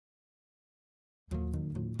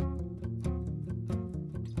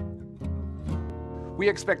We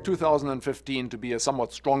expect 2015 to be a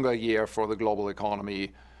somewhat stronger year for the global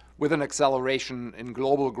economy, with an acceleration in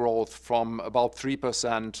global growth from about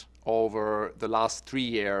 3% over the last 3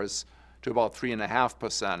 years to about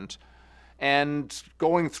 3.5%. And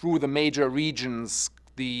going through the major regions,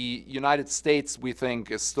 the United States, we think,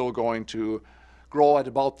 is still going to grow at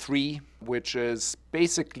about 3, which is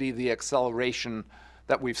basically the acceleration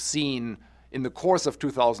that we've seen in the course of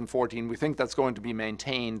 2014. We think that's going to be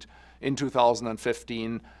maintained in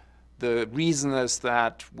 2015. The reason is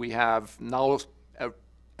that we have now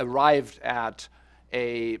arrived at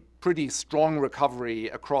a pretty strong recovery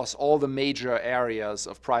across all the major areas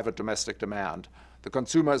of private domestic demand. The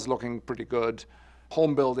consumer is looking pretty good.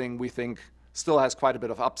 Home building, we think, still has quite a bit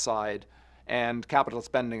of upside, and capital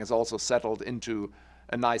spending has also settled into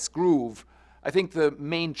a nice groove. I think the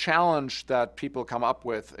main challenge that people come up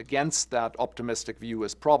with against that optimistic view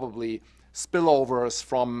is probably spillovers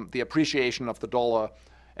from the appreciation of the dollar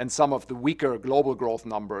and some of the weaker global growth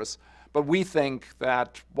numbers. But we think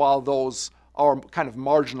that while those are kind of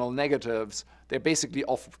marginal negatives, they're basically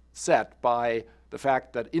offset by the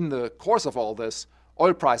fact that in the course of all this,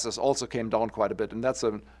 oil prices also came down quite a bit, and that's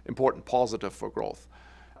an important positive for growth.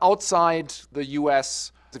 Outside the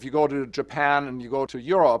US, if you go to Japan and you go to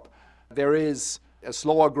Europe, there is a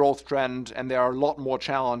slower growth trend, and there are a lot more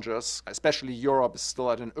challenges. Especially Europe is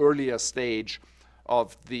still at an earlier stage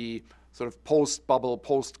of the sort of post-bubble,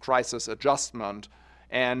 post-crisis adjustment,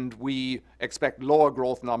 and we expect lower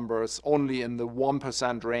growth numbers only in the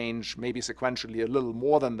 1% range, maybe sequentially a little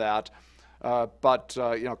more than that, but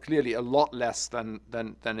clearly a lot less than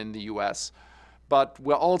in the US. But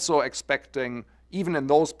we're also expecting, even in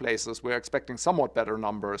those places, we're expecting somewhat better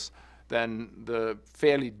numbers than the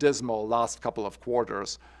fairly dismal last couple of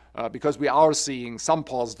quarters, because we are seeing some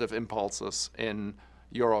positive impulses in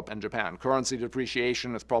Europe and Japan. Currency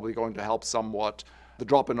depreciation is probably going to help somewhat. The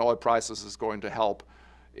drop in oil prices is going to help.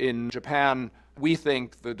 In Japan, we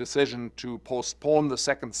think the decision to postpone the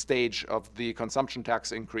second stage of the consumption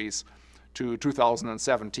tax increase to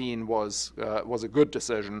 2017 was a good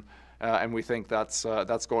decision, and we think that's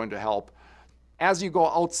going to help. As you go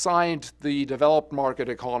outside the developed market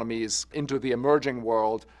economies into the emerging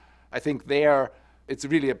world, I think there it's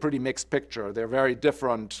really a pretty mixed picture. There are very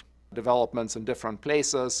different developments in different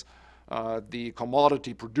places. The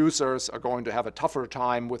commodity producers are going to have a tougher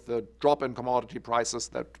time with the drop in commodity prices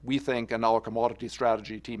that we think and our commodity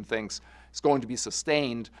strategy team thinks is going to be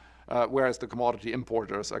sustained, whereas the commodity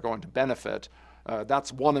importers are going to benefit.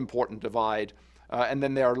 That's one important divide. And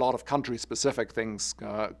then there are a lot of country-specific things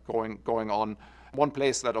going on. One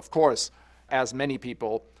place that, of course, as many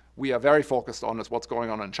people, we are very focused on is what's going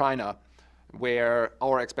on in China, where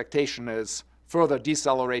our expectation is further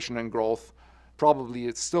deceleration in growth. Probably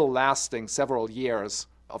it's still lasting several years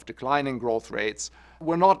of declining growth rates.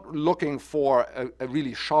 We're not looking for a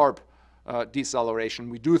really sharp deceleration.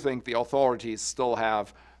 We do think the authorities still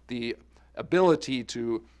have the ability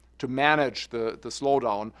to manage the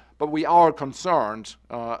slowdown, but we are concerned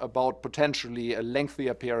about potentially a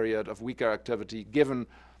lengthier period of weaker activity, given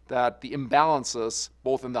that the imbalances,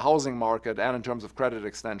 both in the housing market and in terms of credit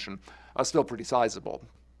extension, are still pretty sizable.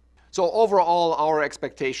 So overall, our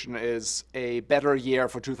expectation is a better year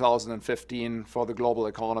for 2015 for the global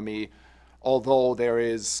economy, although there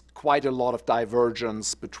is quite a lot of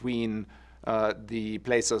divergence between the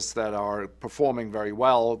places that are performing very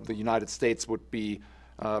well. The United States would be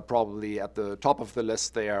probably at the top of the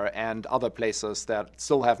list there, and other places that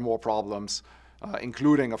still have more problems,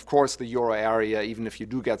 including, of course, the euro area, even if you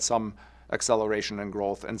do get some acceleration in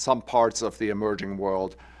growth, and some parts of the emerging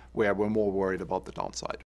world where we're more worried about the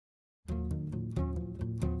downside.